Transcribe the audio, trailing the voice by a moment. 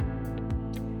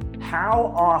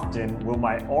how often will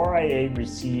my RIA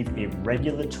receive a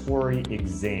regulatory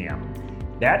exam?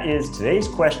 That is today's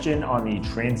question on the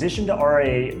Transition to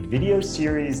RIA video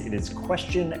series. It is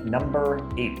question number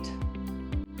 8.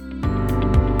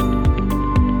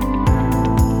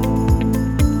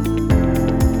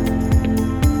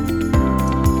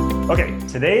 Okay,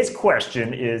 today's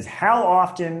question is, how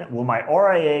often will my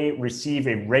RIA receive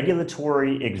a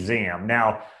regulatory exam?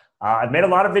 Now, I've made a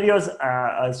lot of videos,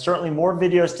 certainly more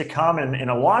videos to come,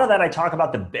 and a lot of that I talk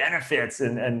about the benefits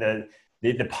and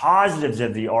the positives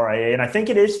of the RIA. And I think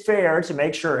it is fair to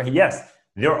make sure, yes,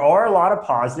 there are a lot of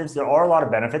positives, there are a lot of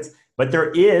benefits, but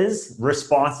there is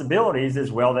responsibilities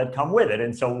as well that come with it.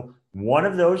 And so one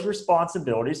of those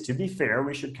responsibilities, to be fair,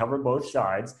 we should cover both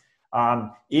sides,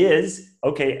 is,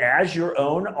 okay, as your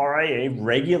own RIA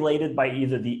regulated by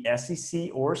either the SEC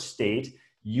or state,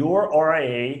 your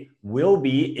RIA will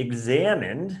be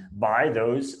examined by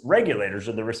those regulators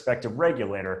or the respective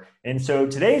regulator. And so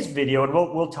today's video, and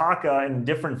we'll talk in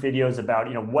different videos about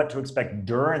what to expect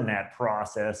during that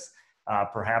process,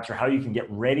 perhaps, or how you can get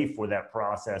ready for that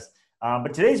process.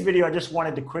 But today's video, I just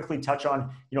wanted to quickly touch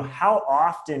on, how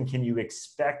often can you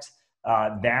expect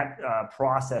that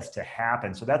process to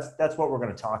happen? So that's what we're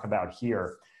going to talk about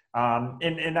here.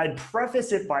 And I'd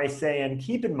preface it by saying,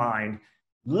 keep in mind,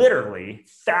 literally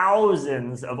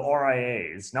thousands of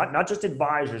RIAs, not just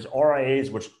advisors, RIAs,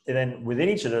 which then within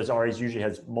each of those RIAs usually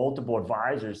has multiple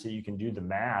advisors, so you can do the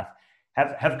math,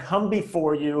 have come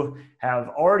before you, have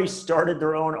already started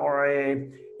their own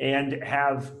RIA, and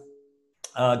have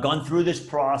gone through this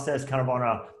process kind of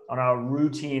on a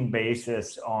routine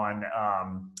basis on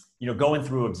going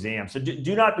through exams. So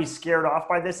do not be scared off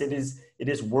by this. It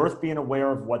is worth being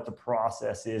aware of what the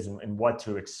process is and what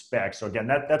to expect. So again,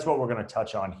 that's what we're going to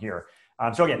touch on here.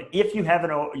 So again, if you have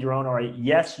your own RIA,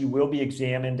 yes, you will be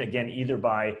examined again, either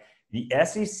by the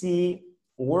SEC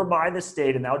or by the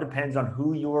state, and that depends on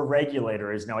who your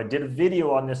regulator is. Now, I did a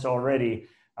video on this already,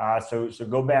 so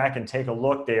go back and take a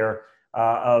look there.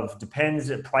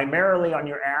 Depends primarily on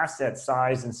your asset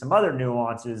size and some other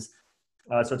nuances.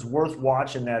 So it's worth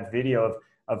watching that video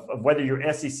of whether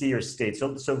you're SEC or state.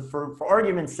 So for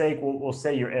argument's sake, we'll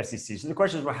say you're SEC. So the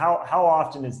question is, well, how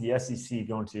often is the SEC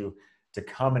going to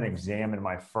come and examine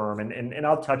my firm? And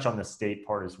I'll touch on the state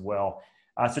part as well.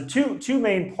 So two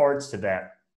main parts to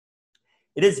that.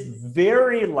 It is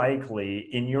very likely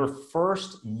in your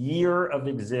first year of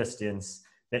existence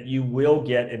that you will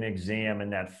get an exam in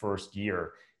that first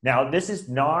year. Now, this is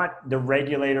not the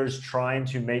regulators trying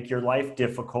to make your life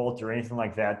difficult or anything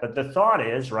like that, but the thought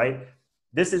is, right,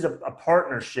 this is a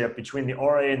partnership between the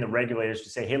RIA and the regulators to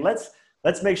say, hey, let's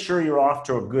make sure you're off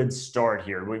to a good start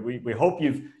here. We hope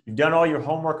you've done all your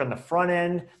homework on the front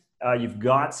end, you've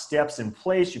got steps in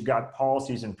place, you've got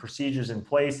policies and procedures in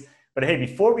place, but hey,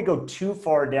 before we go too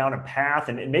far down a path,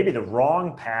 and maybe the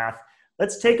wrong path,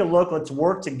 let's take a look, let's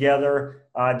work together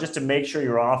just to make sure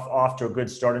you're off to a good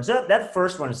start. And so that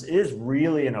first one is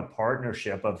really in a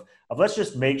partnership of let's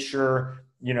just make sure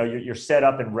you're set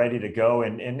up and ready to go.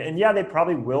 And yeah, they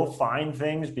probably will find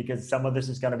things because some of this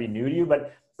is going to be new to you,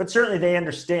 but certainly they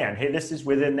understand, hey, this is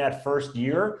within that first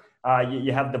year.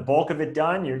 You have the bulk of it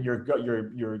done.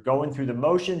 You're going through the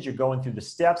motions, you're going through the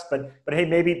steps, but hey,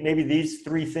 maybe these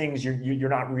three things you're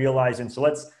not realizing. So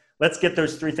let's get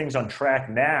those three things on track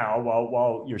now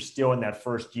while you're still in that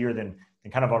first year, then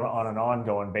kind of on an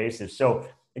ongoing basis. So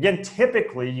again,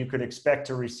 typically you could expect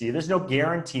to receive, there's no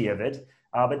guarantee of it,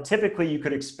 but typically you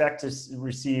could expect to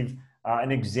receive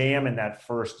an exam in that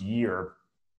first year.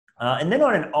 And then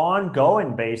on an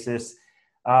ongoing basis,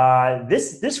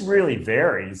 this really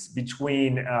varies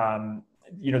between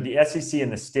the SEC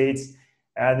and the states.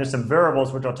 And there's some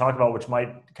variables which I'll talk about which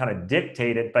might kind of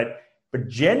dictate it, but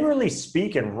generally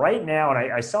speaking, right now,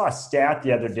 and I saw a stat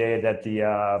the other day that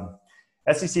the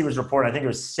SEC was reporting, I think it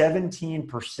was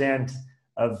 17%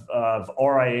 of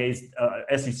RIAs,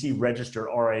 SEC registered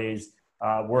RIAs,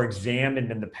 were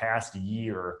examined in the past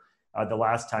year, the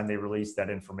last time they released that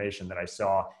information that I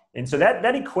saw. And so that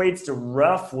equates to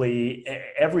roughly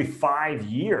every 5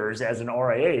 years as an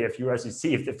RIA, if you're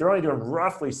SEC, if they're only doing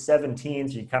roughly 17,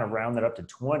 so you kind of round that up to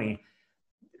 20,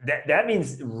 that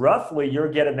means roughly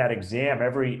you're getting that exam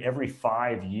every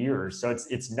 5 years. So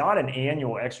it's not an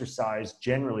annual exercise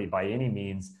generally by any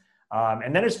means.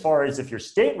 And then as far as if you're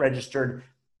state registered,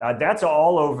 that's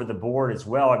all over the board as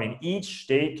well. I mean, each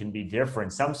state can be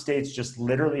different. Some states just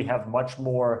literally have much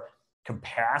more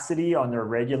capacity on their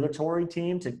regulatory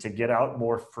team to get out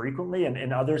more frequently,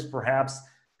 and others perhaps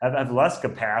have less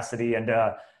capacity. And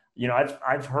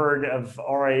I've heard of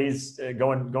RAs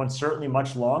going certainly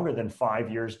much longer than 5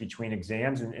 years between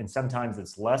exams, and sometimes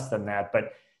it's less than that.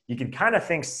 But you can kind of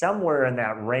think somewhere in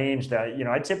that range that,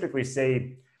 I typically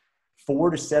say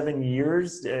 4 to 7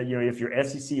 years, if you're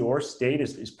SEC or state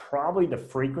is probably the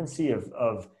frequency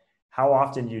of how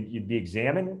often you'd be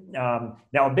examined. Now,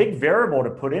 a big variable to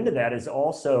put into that is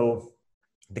also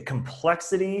the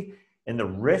complexity and the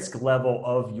risk level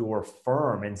of your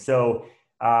firm. And so,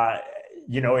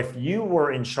 if you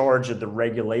were in charge of the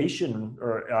regulation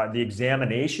or the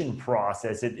examination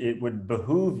process, it would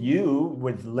behoove you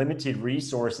with limited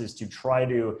resources to try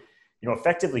to,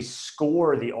 effectively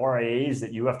score the RIAs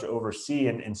that you have to oversee.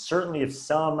 And certainly if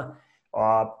some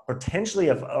potentially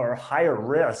are higher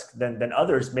risk than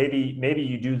others, maybe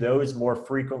you do those more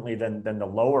frequently than the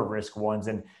lower risk ones.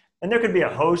 And there could be a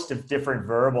host of different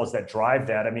variables that drive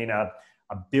that. I mean, a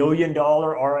 $1 billion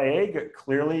RIA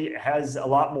clearly has a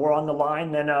lot more on the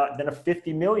line than a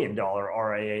 $50 million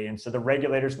RIA. And so the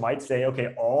regulators might say,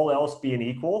 okay, all else being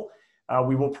equal,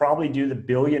 we will probably do the $1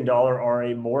 billion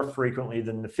RIA more frequently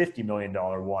than the $50 million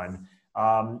one.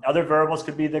 Other variables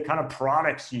could be the kind of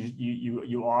products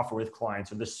you offer with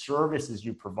clients, or the services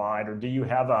you provide, or do you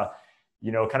have a,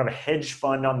 kind of a hedge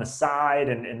fund on the side,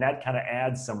 and that kind of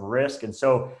adds some risk. And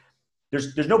so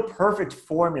there's no perfect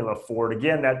formula for it.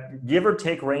 Again, that give or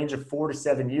take range of 4 to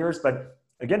 7 years, but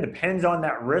again, depends on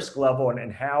that risk level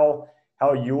and how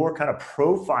you're kind of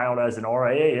profiled as an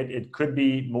RIA. It could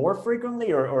be more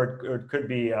frequently or it could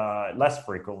be less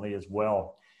frequently as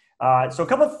well. So a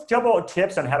couple of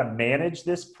tips on how to manage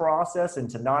this process and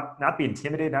to not be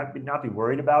intimidated, not be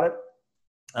worried about it.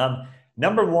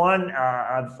 Number one,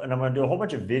 and I'm going to do a whole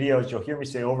bunch of videos. You'll hear me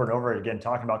say over and over again,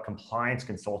 talking about compliance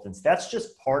consultants. That's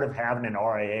just part of having an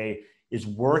RIA, is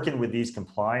working with these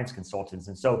compliance consultants.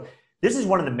 And so this is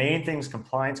one of the main things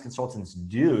compliance consultants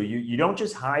do. You don't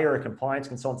just hire a compliance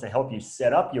consultant to help you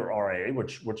set up your RIA,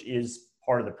 which is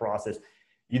part of the process.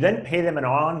 You then pay them an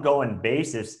ongoing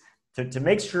basis to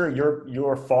make sure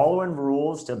you're following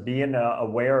rules, to being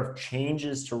aware of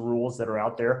changes to rules that are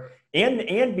out there,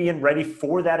 and being ready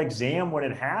for that exam when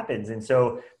it happens. And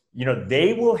so,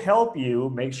 they will help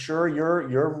you make sure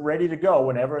you're ready to go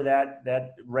whenever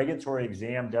that regulatory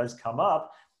exam does come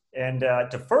up. And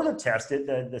to further test it,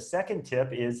 the second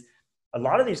tip is a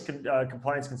lot of these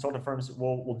compliance consultant firms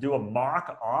will do a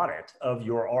mock audit of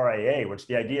your RIA, which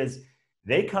the idea is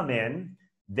they come in,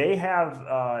 they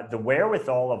have the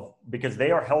wherewithal because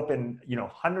they are helping,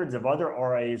 hundreds of other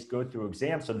RIAs go through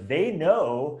exams. So they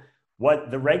know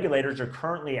what the regulators are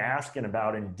currently asking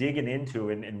about and digging into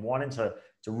and wanting to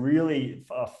really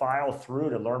file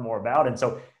through to learn more about. And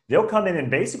so they'll come in and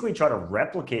basically try to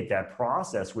replicate that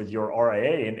process with your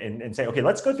RIA and say, okay,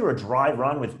 let's go through a dry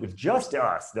run with just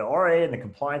us, the RIA and the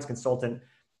compliance consultant,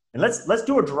 and let's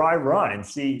do a dry run and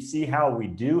see how we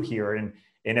do here. And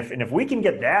if we can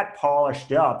get that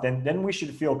polished up, then we should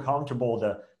feel comfortable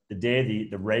the day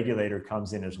the regulator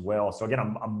comes in as well. So again,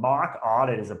 a mock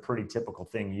audit is a pretty typical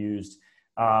thing used.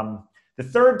 The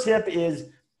third tip is,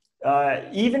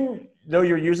 even though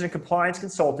you're using a compliance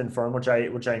consultant firm, which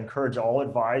I encourage all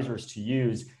advisors to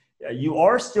use, you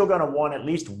are still going to want at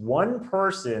least one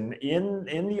person in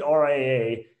the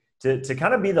RIA to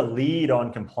kind of be the lead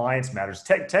on compliance matters.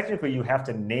 Technically, you have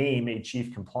to name a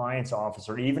chief compliance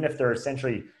officer, even if they're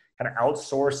essentially kind of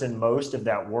outsourcing most of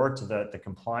that work to the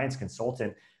compliance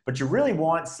consultant. But you really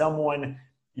want someone,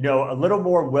 a little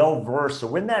more well-versed. So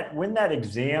when that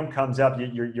exam comes up,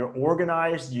 you're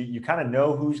organized, you kind of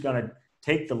know who's going to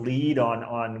take the lead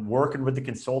on working with the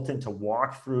consultant to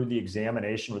walk through the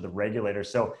examination with the regulator.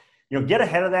 So, get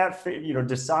ahead of that,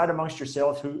 decide amongst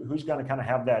yourselves who's going to kind of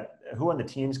have that, who on the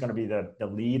team is going to be the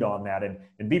lead on that,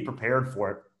 and be prepared for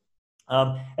it.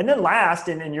 And then last,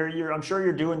 and I'm sure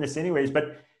you're doing this anyways,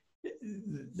 but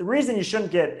the reason you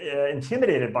shouldn't get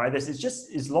intimidated by this is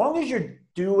just as long as you're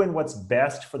doing what's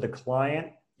best for the client,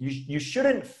 you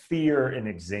shouldn't fear an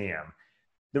exam.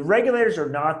 The regulators are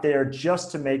not there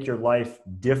just to make your life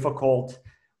difficult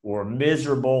or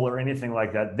miserable or anything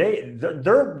like that.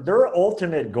 Their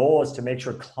ultimate goal is to make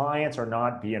sure clients are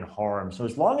not being harmed. So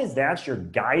as long as that's your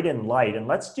guiding light, and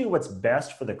let's do what's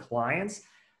best for the clients,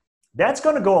 that's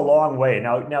going to go a long way.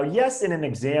 Now, yes, in an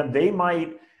exam, they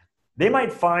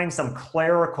might find some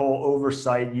clerical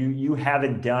oversight you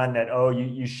haven't done that,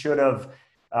 you should have,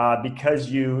 because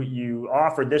you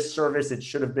offered this service, it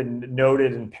should have been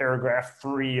noted in paragraph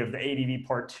 3 of the ADV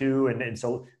part 2. And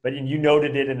so, but you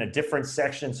noted it in a different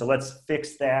section. So let's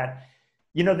fix that.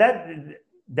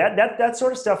 That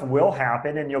sort of stuff will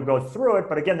happen and you'll go through it.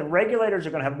 But again, the regulators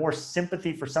are going to have more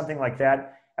sympathy for something like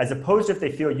that, as opposed to if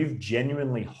they feel you've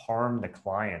genuinely harmed the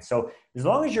client. So as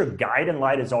long as your guiding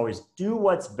light is always do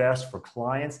what's best for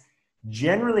clients,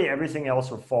 generally everything else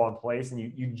will fall in place, and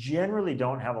you generally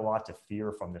don't have a lot to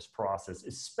fear from this process,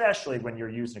 especially when you're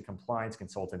using a compliance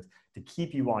consultant to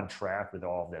keep you on track with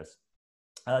all of this.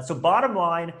 So bottom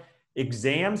line,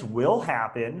 exams will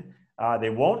happen.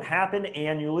 They won't happen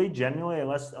annually, generally,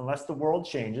 unless the world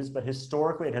changes, but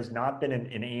historically it has not been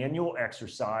an annual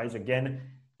exercise. Again,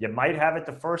 you might have it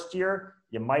the first year,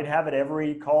 you might have it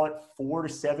every, call it 4 to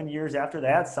 7 years after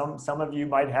that. Some of you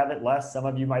might have it less, some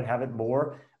of you might have it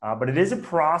more, but it is a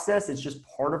process. It's just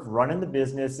part of running the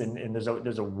business, and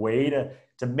there's a way to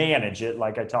manage it,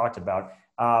 like I talked about.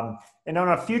 And on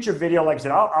a future video, like I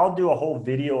said, I'll do a whole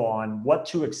video on what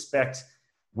to expect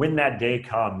when that day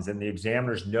comes and the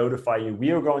examiners notify you,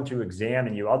 we are going to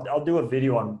examine you. I'll do a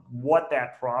video on what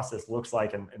that process looks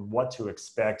like and what to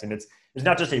expect. And it's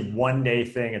not just a one-day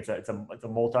thing. It's a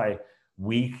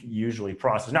multi-week usually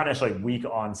process, not necessarily week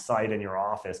on site in your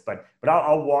office, but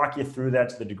I'll walk you through that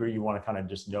to the degree you want to kind of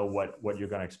just know what you're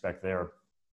going to expect there.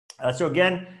 So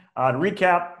again, to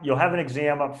recap, you'll have an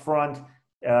exam up front,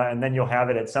 and then you'll have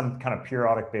it at some kind of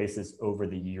periodic basis over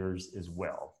the years as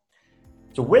well.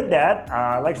 So with that,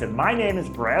 like I said, my name is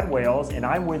Brad Wales, and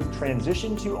I'm with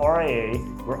Transition to RIA,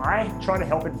 where I try to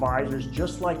help advisors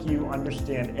just like you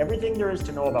understand everything there is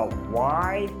to know about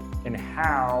why and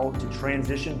how to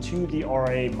transition to the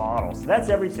RIA model. So that's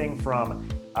everything from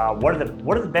what are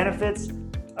the benefits,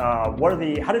 how do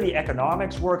the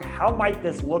economics work, how might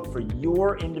this look for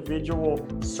your individual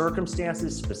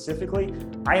circumstances specifically.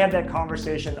 I have that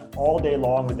conversation all day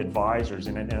long with advisors,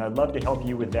 and I'd love to help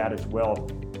you with that as well.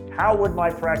 How would my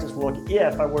practice look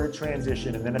if I were to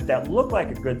transition? And then if that looked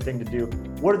like a good thing to do,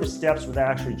 what are the steps with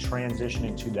actually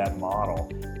transitioning to that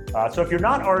model? So if you're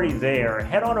not already there,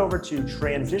 head on over to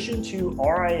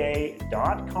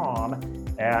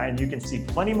transitiontoria.com and you can see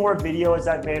plenty more videos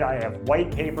I've made. I have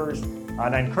white papers,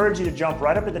 and I encourage you to jump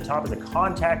right up at the top as a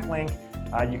contact link.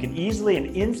 You can easily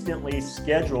and instantly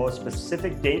schedule a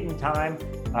specific date and time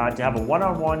to have a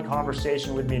one-on-one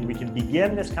conversation with me, and we can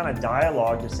begin this kind of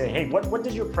dialogue to say, hey, what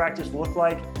does your practice look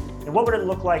like? And what would it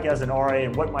look like as an RA,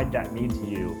 and what might that mean to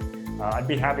you? I'd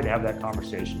be happy to have that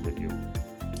conversation with you.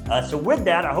 So with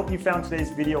that, I hope you found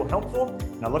today's video helpful,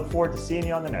 and I look forward to seeing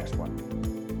you on the next one.